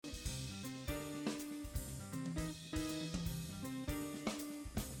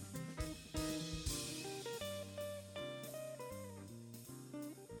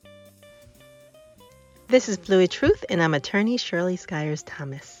This is Fluid Truth, and I'm attorney Shirley Skyers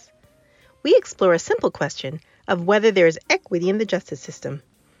Thomas. We explore a simple question of whether there is equity in the justice system.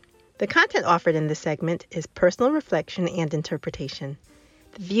 The content offered in this segment is personal reflection and interpretation.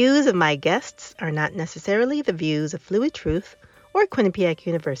 The views of my guests are not necessarily the views of Fluid Truth or Quinnipiac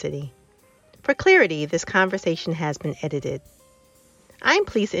University. For clarity, this conversation has been edited. I'm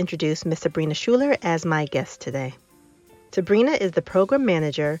pleased to introduce Ms. Sabrina Schuler as my guest today. Sabrina is the program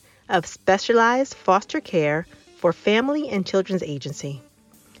manager of Specialized Foster Care for Family and Children's Agency.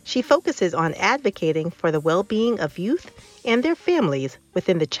 She focuses on advocating for the well-being of youth and their families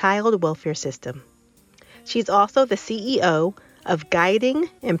within the child welfare system. She's also the CEO of Guiding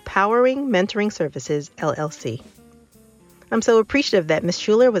Empowering Mentoring Services, LLC. I'm so appreciative that Ms.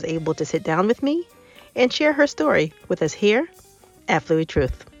 Schuler was able to sit down with me and share her story with us here at Fluid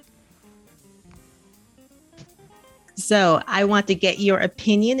Truth. So I want to get your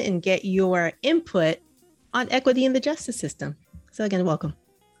opinion and get your input on equity in the justice system. So again, welcome.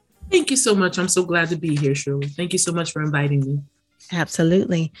 Thank you so much. I'm so glad to be here, Shirley. Thank you so much for inviting me.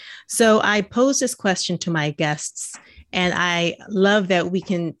 Absolutely. So I pose this question to my guests, and I love that we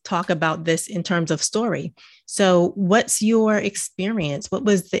can talk about this in terms of story. So what's your experience? What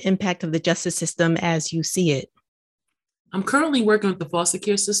was the impact of the justice system as you see it? I'm currently working with the foster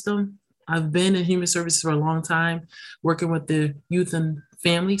care system. I've been in human services for a long time, working with the youth and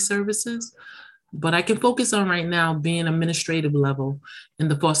family services, but I can focus on right now being administrative level in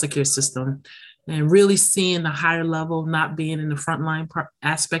the foster care system and really seeing the higher level, not being in the frontline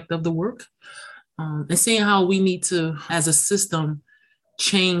aspect of the work, and seeing how we need to, as a system,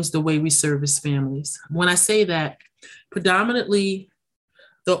 change the way we service families. When I say that, predominantly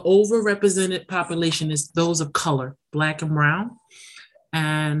the overrepresented population is those of color, Black and brown,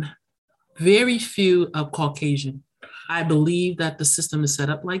 and very few of Caucasian. I believe that the system is set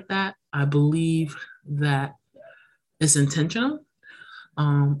up like that. I believe that it's intentional.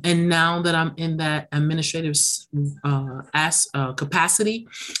 And now that I'm in that administrative capacity,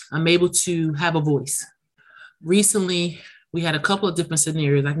 I'm able to have a voice. Recently, we had a couple of different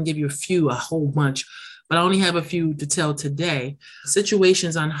scenarios. I can give you a whole bunch, but I only have a few to tell today.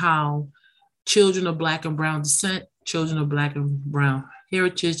 Situations on how children of Black and brown descent, children of Black and brown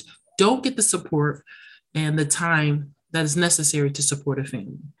heritage don't get the support and the time that is necessary to support a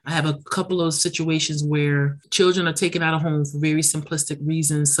family. I have a couple of situations where children are taken out of home for very simplistic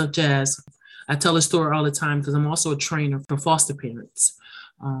reasons, such as, I tell a story all the time because I'm also a trainer for foster parents.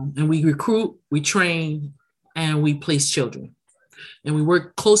 And we recruit, we train, and we place children. And we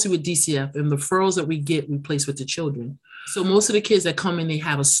work closely with DCF, and the referrals that we get, we place with the children. So most of the kids that come in, they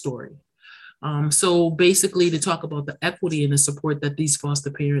have a story. So basically to talk about the equity and the support that these foster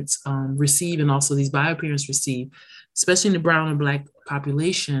parents receive and also these bio parents receive, especially in the brown and Black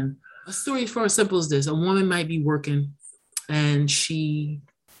population. A story for as simple as this: a woman might be working and she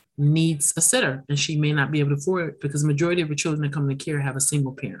needs a sitter and she may not be able to afford it because the majority of her children that come into care have a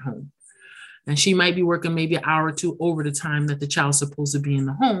single parent home. And she might be working maybe an hour or two over the time that the child's supposed to be in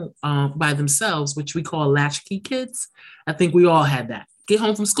the home by themselves, which we call latchkey kids. I think we all had that. Get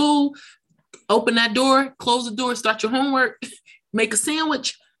home from school, open that door, close the door, start your homework, make a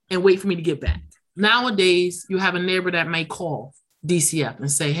sandwich, and wait for me to get back. Nowadays, you have a neighbor that may call DCF and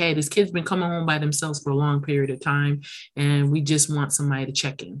say, hey, this kid's been coming home by themselves for a long period of time, and we just want somebody to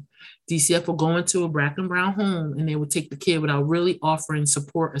check in. DCF will go into a Black and brown home, and they will take the kid without really offering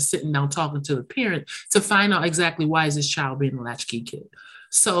support or sitting down talking to the parent to find out exactly why is this child being a latchkey kid.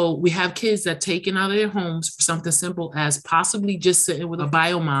 So we have kids that taken out of their homes for something simple as possibly just sitting with a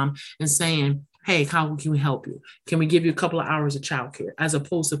bio mom and saying, hey, how can we help you? Can we give you a couple of hours of childcare? As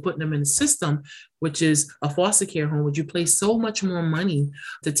opposed to putting them in a system, which is a foster care home, which you pay so much more money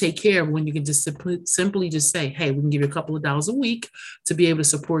to take care of when you can just simply just say, hey, we can give you a couple of dollars a week to be able to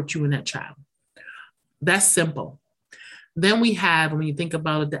support you and that child. That's simple. Then we have, when you think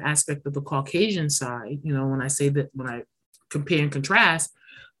about it, the aspect of the Caucasian side, when I say that, when I compare and contrast,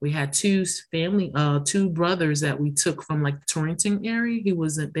 we had two brothers that we took from like the Torrington area.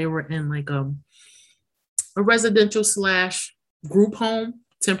 They were in like a residential / group home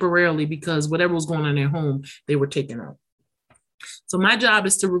temporarily because whatever was going on in their home, they were taken out. So my job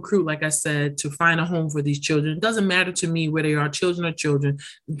is to recruit, like I said, to find a home for these children. It doesn't matter to me whether they are children or children.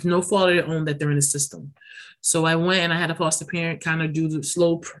 It's no fault of their own that they're in the system. So I went and I had a foster parent kind of do the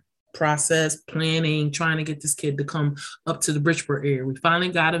slow process, planning, trying to get this kid to come up to the Bridgeport area. We finally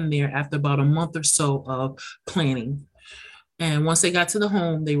got him there after about a month or so of planning. And once they got to the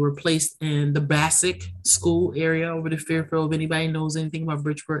home, they were placed in the Bassick school area over the Fairfield. If anybody knows anything about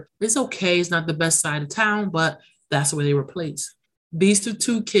Bridgeport, it's okay. It's not the best side of town, but that's where they were placed. These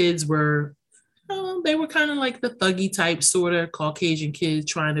two kids were They were kind of like the thuggy type, sort of Caucasian kids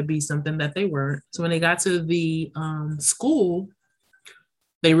trying to be something that they weren't. So when they got to the school,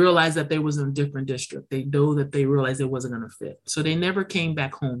 they realized that they was in a different district. They know that they realized it wasn't going to fit. So they never came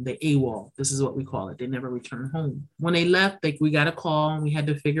back home. They AWOL. This is what we call it. They never returned home. When they left, we got a call and we had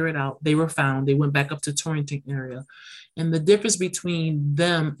to figure it out. They were found. They went back up to Torrington area. And the difference between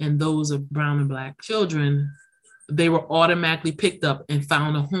them and those of brown and Black children, they were automatically picked up and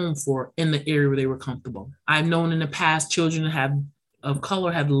found a home for in the area where they were comfortable. I've known in the past children of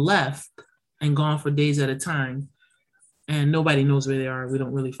color have left and gone for days at a time, and nobody knows where they are. We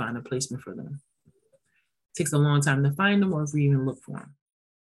don't really find a placement for them. It takes a long time to find them or if we even look for them.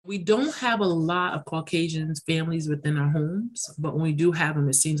 We don't have a lot of Caucasian families within our homes, but when we do have them,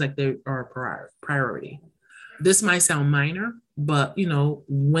 it seems like they are a priority. This might sound minor, but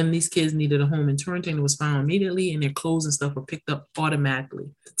when these kids needed a home in Torrington, it was found immediately, and their clothes and stuff were picked up automatically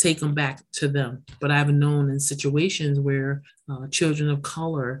to take them back to them. But I've known in situations where children of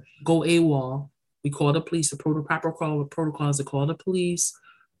color go AWOL. We call the police. The protocol is to call the police,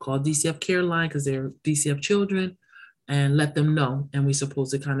 call DCF Care Line because they're DCF children, and let them know. And we're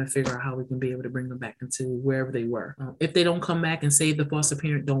supposed to kind of figure out how we can be able to bring them back into wherever they were. If they don't come back and say the foster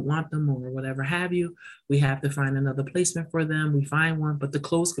parent don't want them or whatever have you, we have to find another placement for them. We find one, but the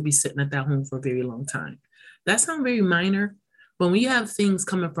clothes could be sitting at that home for a very long time. That sounds very minor, but when you have things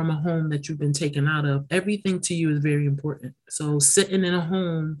coming from a home that you've been taken out of, everything to you is very important. So sitting in a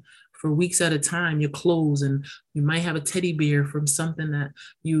home for weeks at a time, your clothes, and you might have a teddy bear from something that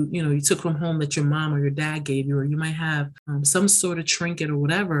you took from home that your mom or your dad gave you, or you might have some sort of trinket or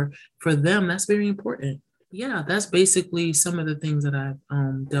whatever. For them, that's very important. Yeah, that's basically some of the things that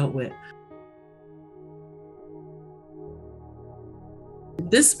I've dealt with.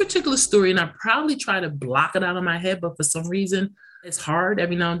 This particular story, and I probably try to block it out of my head, but for some reason, it's hard.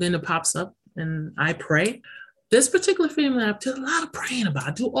 Every now and then it pops up, and I pray. This particular family, I did a lot of praying about.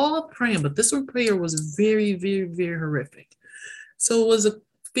 I do all praying, but this one prayer was very, very, very horrific. So it was a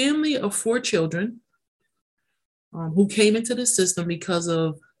family of 4 children who came into the system because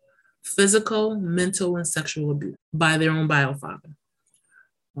of physical, mental, and sexual abuse by their own bio father.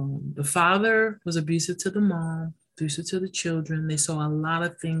 The father was abusive to the mom, abusive to the children. They saw a lot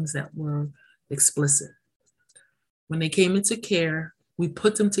of things that were explicit. When they came into care, we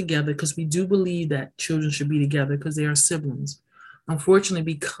put them together because we do believe that children should be together because they are siblings. Unfortunately,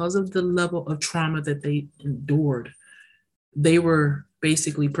 because of the level of trauma that they endured, they were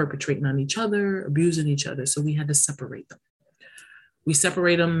basically perpetrating on each other, abusing each other. So we had to separate them. We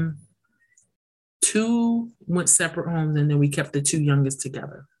separate them. 2 went separate homes, and then we kept the 2 youngest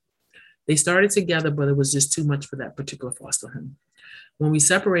together. They started together, but it was just too much for that particular foster home. When we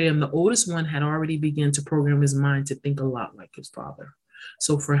separated them, the oldest one had already begun to program his mind to think a lot like his father.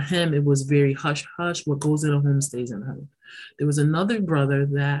 So for him, it was very hush, hush. What goes in a home stays in a home. There was another brother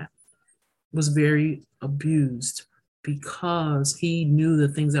that was very abused because he knew the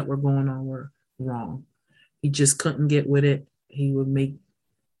things that were going on were wrong. He just couldn't get with it. He would make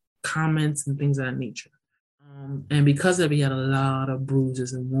comments and things of that nature. And because of it, he had a lot of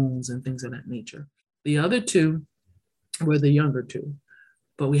bruises and wounds and things of that nature. The other 2 were the younger 2,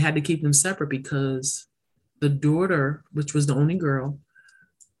 but we had to keep them separate because the daughter, which was the only girl,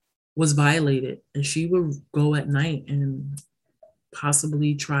 was violated, and she would go at night and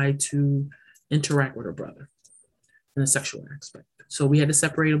possibly try to interact with her brother in a sexual aspect. So we had to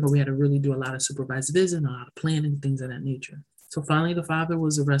separate them, but we had to really do a lot of supervised visit, a lot of planning, things of that nature. So finally, the father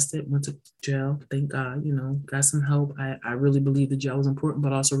was arrested, went to jail. Thank God, got some help. I really believe the jail was important,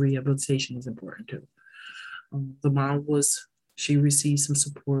 but also rehabilitation is important too. The mom she received some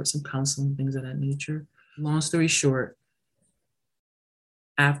support, some counseling, things of that nature. Long story short,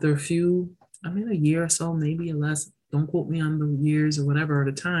 after a year or so, maybe less, don't quote me on the years or whatever,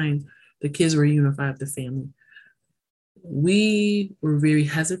 at the time, the kids were unified with the family. We were very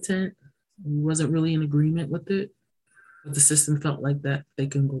hesitant. We wasn't really in agreement with it, but the system felt like that they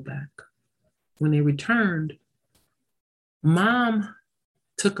can go back. When they returned, mom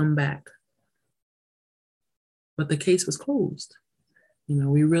took them back, but the case was closed.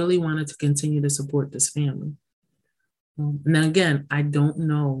 We really wanted to continue to support this family. Now, again, I don't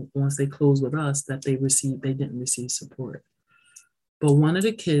know once they closed with us that they didn't receive support. But one of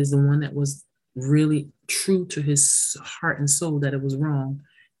the kids, the one that was really true to his heart and soul that it was wrong,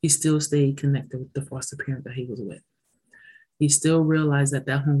 he still stayed connected with the foster parent that he was with. He still realized that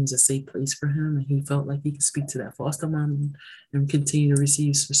home was a safe place for him, and he felt like he could speak to that foster mom and continue to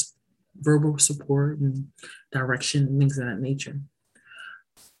receive verbal support and direction and things of that nature.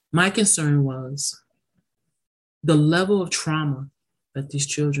 My concern was the level of trauma that these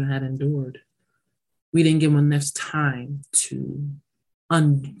children had endured we didn't give them enough time to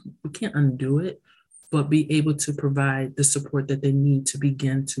we can't undo it, but be able to provide the support that they need to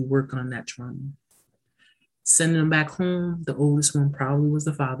begin to work on that trauma. Sending them back home, the oldest one probably was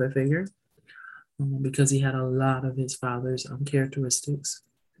the father figure, because he had a lot of his father's characteristics.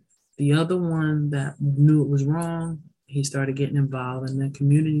 The other one that knew it was wrong, he started getting involved in the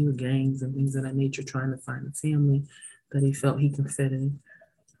community with gangs and things of that nature, trying to find a family that he felt he could fit in.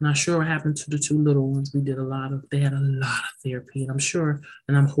 Not sure what happened to the two little ones. They had a lot of therapy, and I'm sure,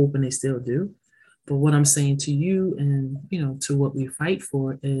 and I'm hoping they still do. But what I'm saying to you and, to what we fight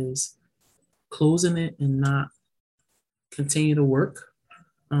for is closing it and not continue to work.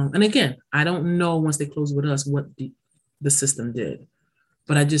 And again, I don't know once they close with us what the system did,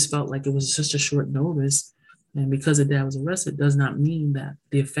 but I just felt like it was just a short notice. And because the dad was arrested does not mean that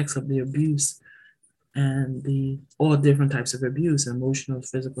the effects of the abuse and the all different types of abuse, emotional,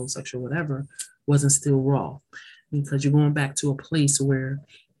 physical, sexual, whatever, wasn't still raw, because you're going back to a place where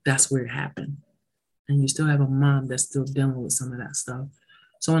that's where it happened. And you still have a mom that's still dealing with some of that stuff.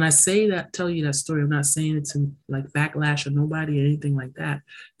 So when I say that, tell you that story, I'm not saying it to like backlash or nobody or anything like that.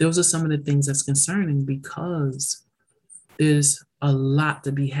 Those are some of the things that's concerning, because there's a lot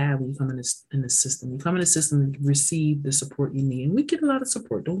to be had when you come in the system. You come in the system and receive the support you need. And we get a lot of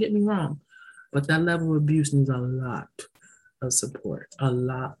support, don't get me wrong. But that level of abuse needs a lot of support, a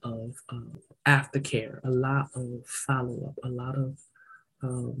lot of aftercare, a lot of follow-up, a lot of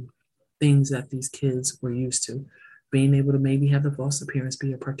things that these kids were used to. Being able to maybe have the foster parents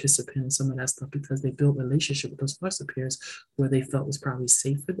be a participant in some of that stuff because they built a relationship with those foster parents where they felt was probably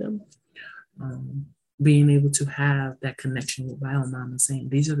safe for them. Being able to have that connection with bio mom and saying,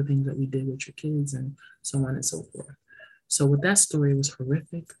 these are the things that we did with your kids and so on and so forth. So with that story, it was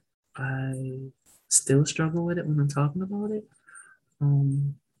horrific. I still struggle with it when I'm talking about it.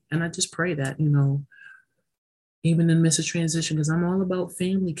 And I just pray that, even in midst of transition, because I'm all about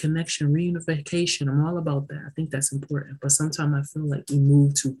family connection, reunification. I'm all about that. I think that's important. But sometimes I feel like we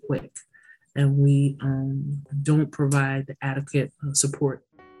move too quick and we don't provide the adequate support.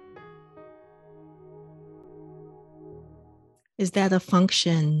 Is that a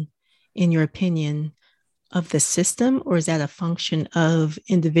function, in your opinion, of the system, or is that a function of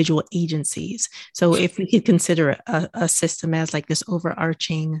individual agencies? So if we could consider a system as like this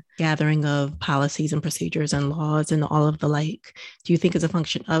overarching gathering of policies and procedures and laws and all of the like, do you think it's a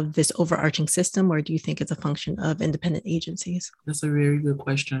function of this overarching system, or do you think it's a function of independent agencies? That's a very good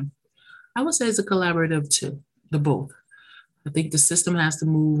question. I would say it's a collaborative too, the both. I think the system has to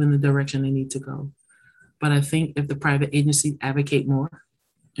move in the direction they need to go. But I think if the private agencies advocate more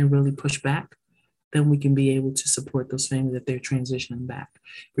and really push back, then we can be able to support those families that they're transitioning back,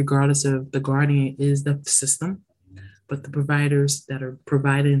 regardless of the guardian is the system, but the providers that are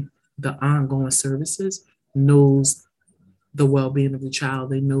providing the ongoing services knows the well-being of the child.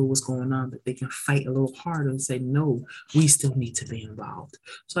 They know what's going on, that they can fight a little harder and say, no, we still need to be involved.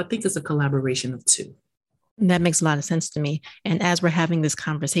 So I think it's a collaboration of two. That makes a lot of sense to me. And as we're having this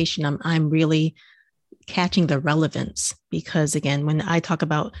conversation, I'm really catching the relevance, because again, when I talk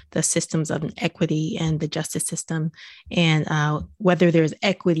about the systems of equity and the justice system, and whether there's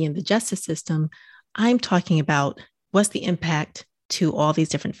equity in the justice system, I'm talking about what's the impact to all these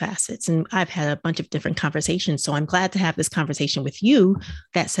different facets. And I've had a bunch of different conversations. So I'm glad to have this conversation with you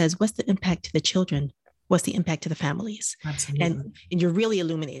that says, what's the impact to the children? What's the impact to the families? Absolutely. And you're really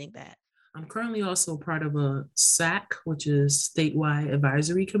illuminating that. I'm currently also part of a SAC, which is Statewide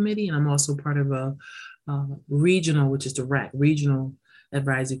Advisory Committee, and I'm also part of a regional, which is the RAC, Regional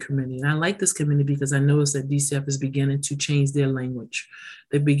Advisory Committee. And I like this committee because I noticed that DCF is beginning to change their language.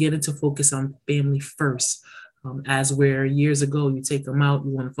 They're beginning to focus on family first, as where years ago you take them out,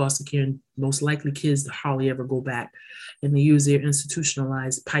 you want to foster care, and most likely kids hardly ever go back. And they use their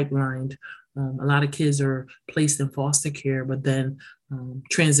institutionalized, pipelined. A lot of kids are placed in foster care, but then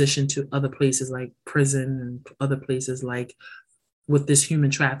transition to other places like prison and other places like with this human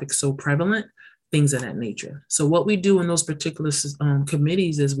traffic so prevalent, things of that nature. So what we do in those particular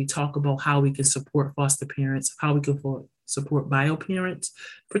committees is we talk about how we can support foster parents, how we can support bio parents,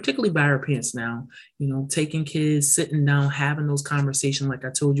 particularly bio parents now, taking kids, sitting down, having those conversations like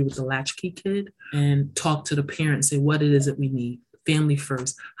I told you with the latchkey kid, and talk to the parents, say what it is that we need. Family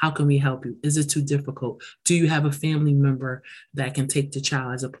first. How can we help you? Is it too difficult? Do you have a family member that can take the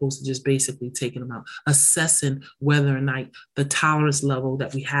child, as opposed to just basically taking them out? Assessing whether or not the tolerance level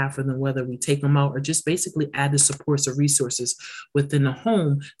that we have for them, whether we take them out or just basically add the supports or resources within the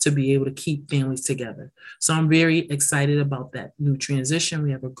home to be able to keep families together. So I'm very excited about that new transition.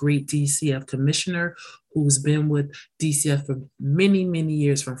 We have a great DCF commissioner who's been with DCF for many, many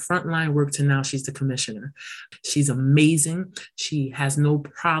years, from frontline work to now she's the commissioner. She's amazing. She has no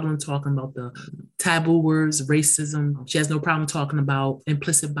problem talking about the taboo words, racism. She has no problem talking about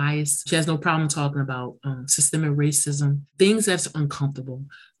implicit bias. She has no problem talking about systemic racism, things that's uncomfortable.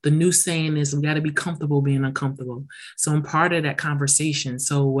 The new saying is we got to be comfortable being uncomfortable. So I'm part of that conversation.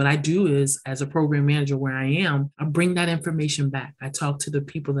 So what I do is, as a program manager where I am, I bring that information back. I talk to the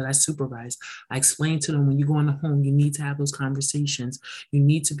people that I supervise. I explain to them, when you go in the home, you need to have those conversations. You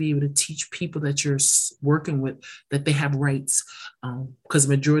need to be able to teach people that you're working with that they have rights, because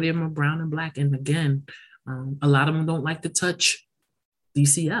the majority of them are brown and Black. And again, a lot of them don't like to touch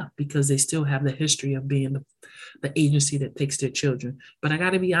DCF because they still have the history of being the agency that takes their children. But I got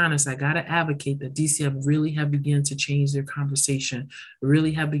to be honest, I got to advocate that DCF really have begun to change their conversation,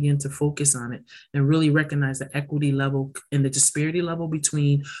 really have begun to focus on it, and really recognize the equity level and the disparity level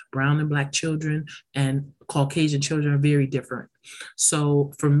between brown and Black children and Caucasian children are very different.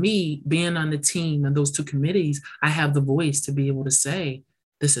 So for me, being on the team and those two committees, I have the voice to be able to say,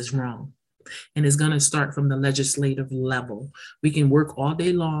 this is wrong. And it's going to start from the legislative level. We can work all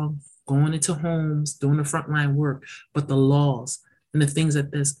day long, going into homes, doing the frontline work, but the laws and the things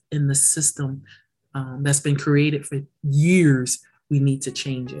that there's in the system that's been created for years, we need to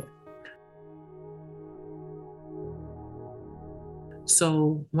change it.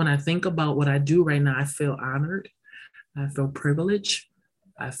 So when I think about what I do right now, I feel honored. I feel privileged.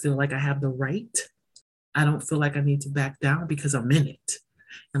 I feel like I have the right. I don't feel like I need to back down because I'm in it.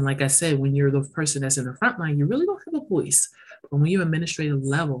 And like I said, when you're the person that's in the front line, you really don't have a voice. But when you're administrative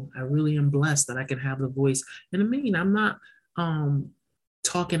level, I really am blessed that I can have the voice. And I mean, I'm not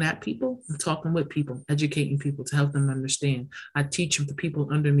talking at people, I'm talking with people, educating people to help them understand. I teach the people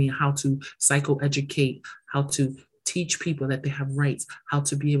under me how to psychoeducate, how to teach people that they have rights, how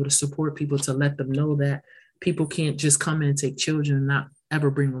to be able to support people, to let them know that people can't just come in and take children and not ever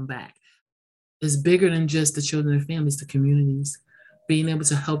bring them back. It's bigger than just the children and families, the communities. Being able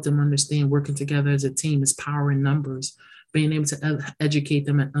to help them understand working together as a team is power in numbers. Being able to educate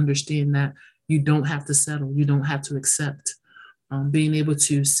them and understand that you don't have to settle, you don't have to accept. Being able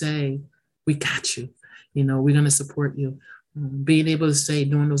to say, we got you, we're going to support you. Being able to say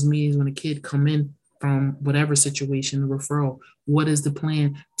during those meetings when a kid come in from whatever situation, referral, what is the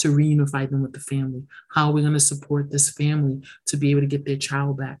plan to reunify them with the family? How are we going to support this family to be able to get their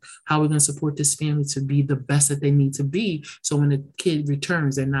child back? How are we going to support this family to be the best that they need to be, so when the kid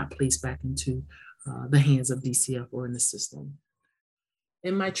returns, they're not placed back into the hands of DCF or in the system?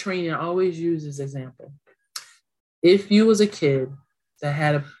 In my training, I always use this example. If you was a kid that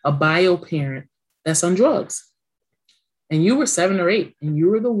had a bio parent that's on drugs, and you were 7 or 8, and you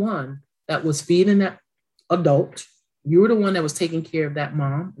were the one that was feeding that adult, you were the one that was taking care of that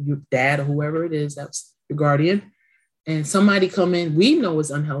mom, your dad, or whoever it is that's your guardian, and somebody come in, we know it's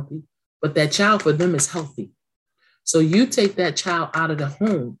unhealthy, but that child for them is healthy. So you take that child out of the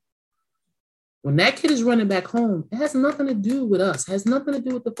home. When that kid is running back home, it has nothing to do with us, it has nothing to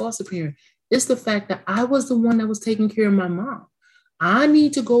do with the foster parent. It's the fact that I was the one that was taking care of my mom. I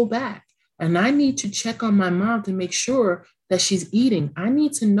need to go back and I need to check on my mom to make sure that she's eating. I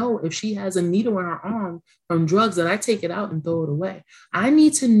need to know if she has a needle in her arm from drugs, that I take it out and throw it away. I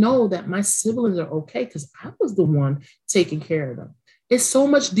need to know that my siblings are okay because I was the one taking care of them. It's so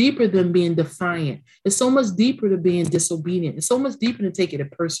much deeper than being defiant. It's so much deeper than being disobedient. It's so much deeper than taking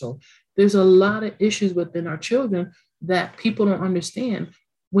it personal. There's a lot of issues within our children that people don't understand.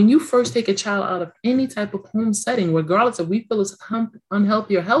 When you first take a child out of any type of home setting, regardless of we feel it's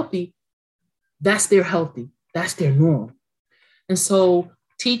unhealthy or healthy, that's their healthy. That's their norm. And so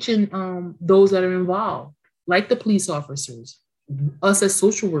teaching those that are involved, like the police officers, us as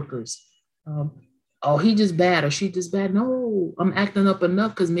social workers, oh, he just bad or she just bad. No, I'm acting up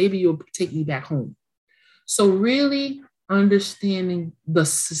enough because maybe you'll take me back home. So really understanding the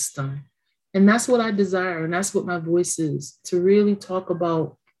system. And that's what I desire. And that's what my voice is, to really talk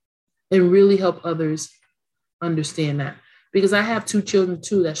about and really help others understand that. Because I have 2 children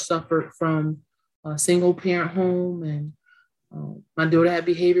too that suffered from a single parent home, and my daughter had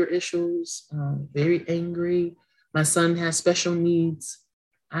behavior issues, very angry. My son has special needs.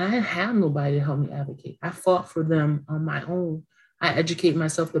 I didn't have nobody to help me advocate. I fought for them on my own. I educate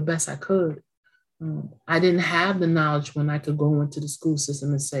myself the best I could. I didn't have the knowledge when I could go into the school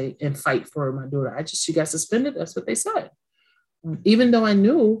system and say and fight for my daughter. She got suspended. That's what they said. Even though I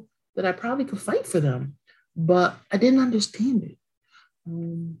knew that I probably could fight for them, but I didn't understand it.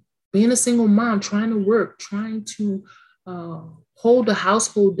 Being a single mom, trying to work, trying to hold the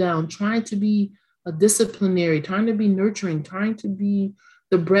household down, trying to be a disciplinary, trying to be nurturing, trying to be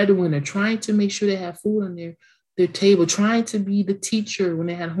the breadwinner, trying to make sure they have food on their table, trying to be the teacher when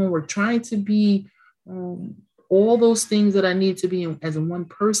they had homework, trying to be all those things that I need to be as a one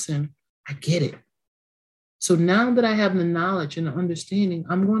person. I get it. So now that I have the knowledge and the understanding,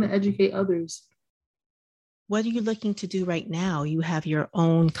 I'm going to educate others. What are you looking to do right now? You have your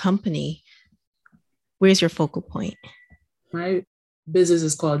own company. Where's your focal point? My business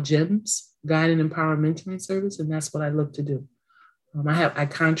is called GEMS, Guide and Empower Mentoring Service, and that's what I look to do. I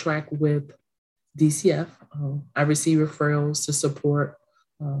contract with DCF. I receive referrals to support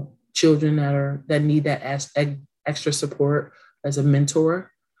children that need that extra support as a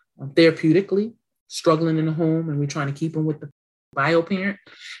mentor, therapeutically, struggling in the home, and we're trying to keep them with the bio parent.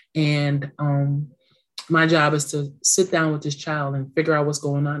 And my job is to sit down with this child and figure out what's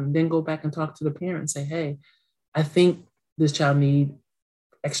going on, and then go back and talk to the parent and say, hey, I think this child needs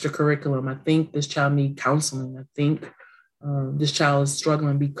extra curriculum. I think this child needs counseling. I think this child is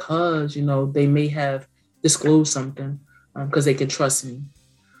struggling because, they may have disclosed something because they can trust me.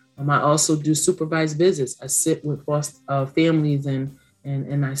 I also do supervised visits. I sit with families and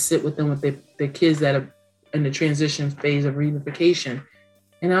I sit with them with their kids that are in the transition phase of reunification,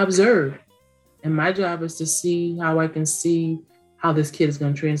 and I observe. And my job is to see how I can see how this kid is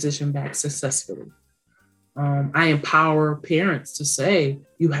going to transition back successfully. I empower parents to say,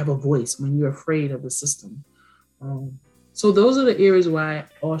 you have a voice when you're afraid of the system. So those are the areas where I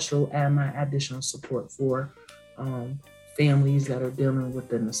also add my additional support for families that are dealing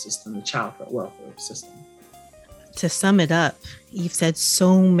within the system, the child welfare system. To sum it up, you've said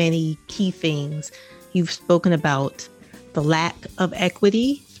so many key things. You've spoken about the lack of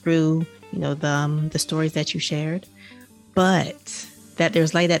equity through, the stories that you shared, but that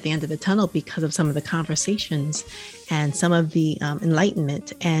there's light at the end of the tunnel because of some of the conversations and some of the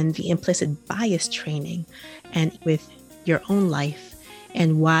enlightenment and the implicit bias training, and with your own life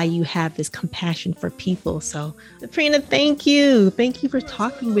and why you have this compassion for people. So, Prina, thank you. Thank you for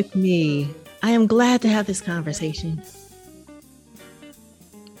talking with me. I am glad to have this conversation.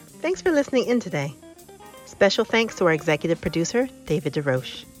 Thanks for listening in today. Special thanks to our executive producer, David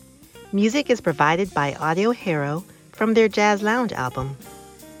DeRoche. Music is provided by Audio Hero from their Jazz Lounge album.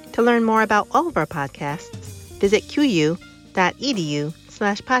 To learn more about all of our podcasts, visit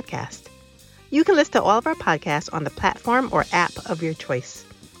qu.edu/podcast. You can listen to all of our podcasts on the platform or app of your choice.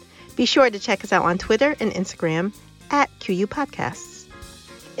 Be sure to check us out on Twitter and Instagram @QU Podcasts.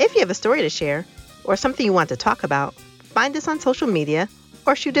 If you have a story to share or something you want to talk about, find us on social media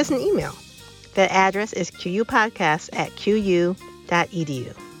or shoot us an email. That address is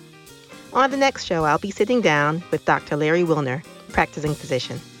qupodcast@qu.edu. On the next show, I'll be sitting down with Dr. Larry Wilner, practicing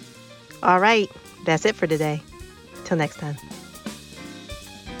physician. All right, that's it for today. Till next time.